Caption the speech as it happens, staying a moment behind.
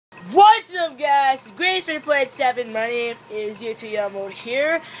What's up, guys? Grace for Played 7. My name is Yuto Yamamoto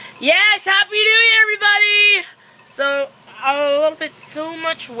here. Yes, Happy New Year, everybody! So, I'm a little bit so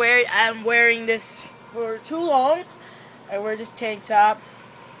much I'm wearing this for too long. I wear this tank top.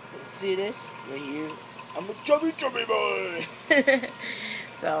 See this right here? I'm a chubby boy.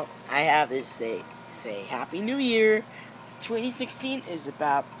 So, I have this say Happy New Year. 2016 is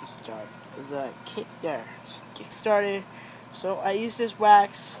about to start. The kick started. So I use this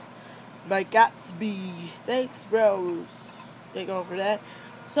wax by Gatsby. Thanks, bros. Thank you for that.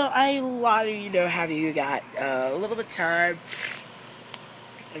 So a lot of you know how you got a little bit of time.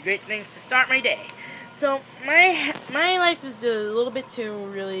 Great things to start my day. So my life is a little bit too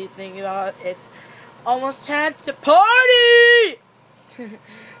really thinking about. It's almost time to party.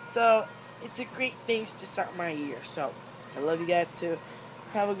 So it's a great things to start my year. So I love you guys to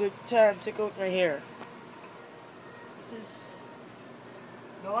have a good time. Take a look right here. This is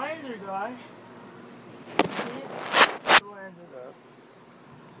the lines are gone. The lines are gone.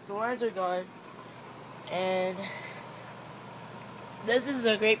 The lines are gone. And this is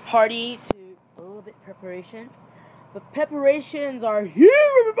a great party to a little bit preparation. The preparations are here,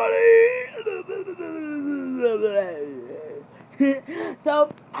 everybody!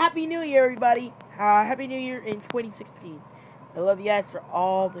 So, Happy New Year, everybody. Happy New Year in 2016. I love you guys for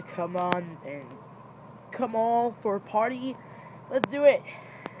all to come on and come all for a party. Let's do it.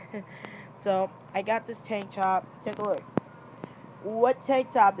 So, I got this tank top. Take a look. What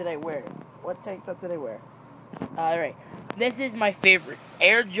tank top did I wear? Alright. This is my favorite.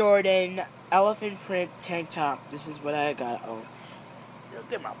 Air Jordan elephant print tank top. This is what I got. Oh,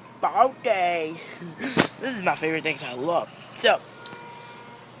 look at my body. This is my favorite things I love. So,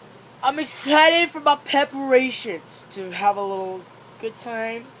 I'm excited for my preparations to have a little good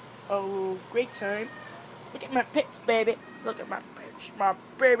time. A little great time. Look at my pics, baby. Look at my pics. My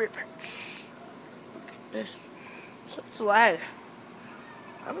baby pics. Look at this. So light.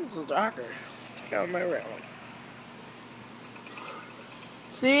 I'm a little darker. Check out my red one.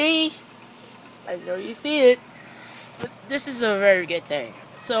 See? I know you see it. But this is a very good thing.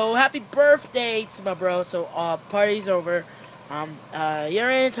 So, happy birthday to my bro. So, party's over.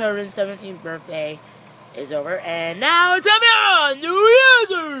 Year-end tournament 17th birthday is over. And now it's a New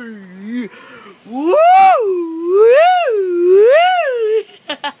Year's Eve! Woo!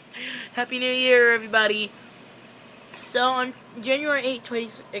 Happy New Year, everybody. So, on January 8,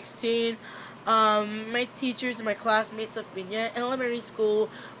 2016, my teachers and my classmates up in elementary school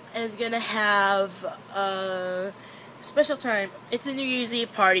is gonna have a special time. It's a New Year's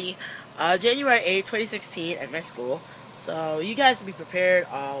Eve party, January 8, 2016 at my school. So, you guys will be prepared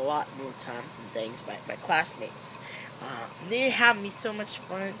a lot more times and things by my classmates. They have me so much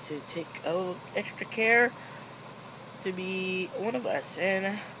fun to take a little extra care to be one of us.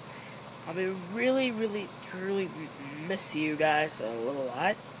 And I'll be really, really, truly miss you guys a little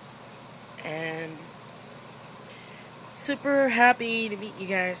lot. And super happy to meet you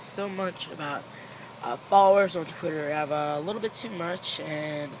guys so much. About followers on Twitter. I have a little bit too much.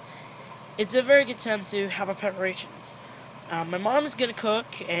 And it's a very good time to have our preparations. My mom's gonna cook,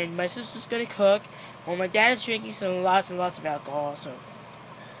 and my sister's gonna cook, while my dad is drinking some lots and lots of alcohol. So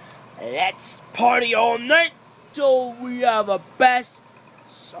let's party all night till we have a best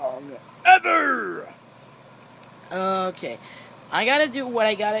song ever. Okay, I gotta do what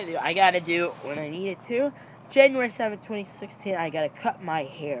I gotta do. I gotta do it when I need it to. January 7th, 2016, I gotta cut my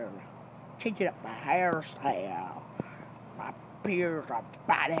hair, change it up, my hairstyle, my beard, my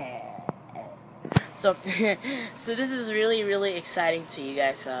body. So, so this is really, really exciting to you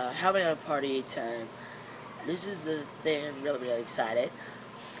guys, having a party time. This is the thing, I'm really, really excited.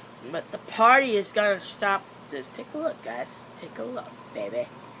 But the party is gonna stop. Just take a look, guys. Take a look, baby.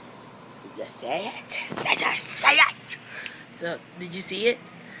 Did you say it? Did you say it? So, did you see it?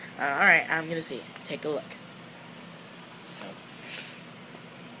 Alright, I'm gonna see it. Take a look. So,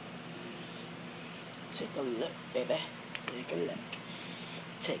 take a look, baby. Take a look.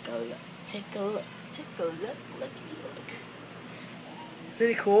 Take a look. Take a look. Take a look. Look. Isn't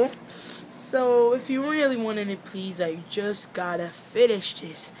it cool? So, if you really wanted it, please, I just gotta finish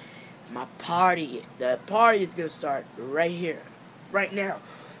this. My party. The party is gonna start right here. Right now.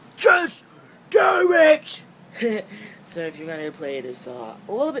 Just do it! So, if you're gonna play this a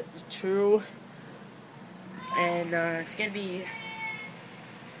little bit true. And, it's gonna be...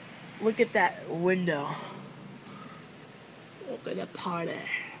 Look at that window. Look at the party.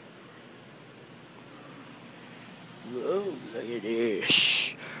 Whoa, look at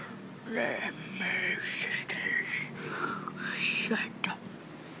this. Let me shut up.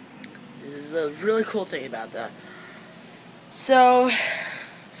 This is a really cool thing about that. So,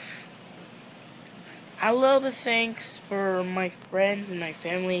 a little bit thanks for my friends and my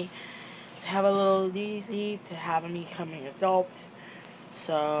family to have a little easy to have me becoming an adult.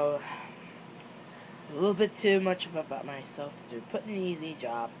 So a little bit too much about myself to put in an easy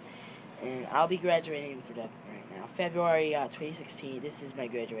job, and I'll be graduating for that right now. February 2016. This is my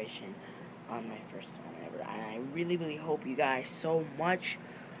graduation on my first time ever, and I really hope you guys so much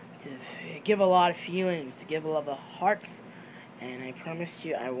to give a lot of feelings, to give a lot of hearts. And I promised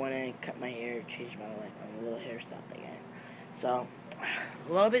you I want to cut my hair, change my life, a little hairstyle again. So,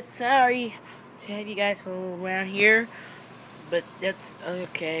 a little bit sorry to have you guys around here, but that's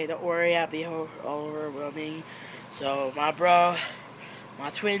okay. Don't worry, I'll be overwhelming. So, my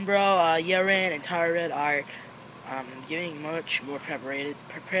twin bro, Yaren and Tyrod are getting much more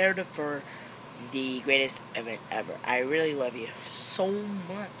prepared for the greatest event ever. I really love you so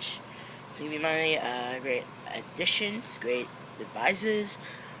much. Give me my great additions, great advices.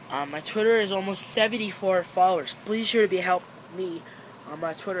 My Twitter is almost 74 followers. Please sure to help me on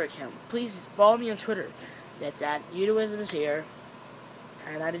my Twitter account. Please follow me on Twitter. That's at Yuto here.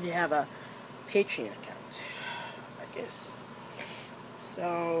 And I didn't have a Patreon account, I guess.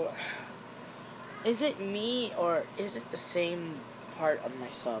 So, is it me or is it the same part of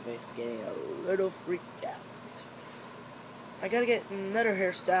myself that's getting a little freaked out? I gotta get another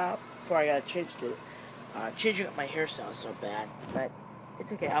hairstyle before I gotta change it. Changing up my hairstyle is so bad, but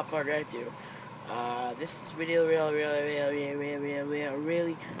it's okay. How far did I do? This is really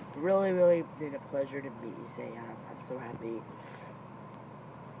been a pleasure to meet you. Say I'm so happy.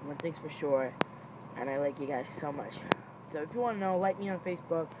 One thing's for sure, and I like you guys so much. So if you want to know, like me on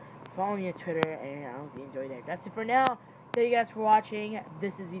Facebook, follow me on Twitter, and I hope you enjoyed it. That's it for now. Thank you guys for watching.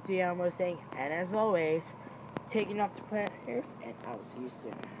 This is Yuto Yamamoto saying, and as always, taking off to planet Earth, and I will see you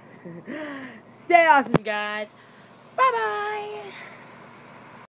soon. Stay awesome, guys. Bye-bye.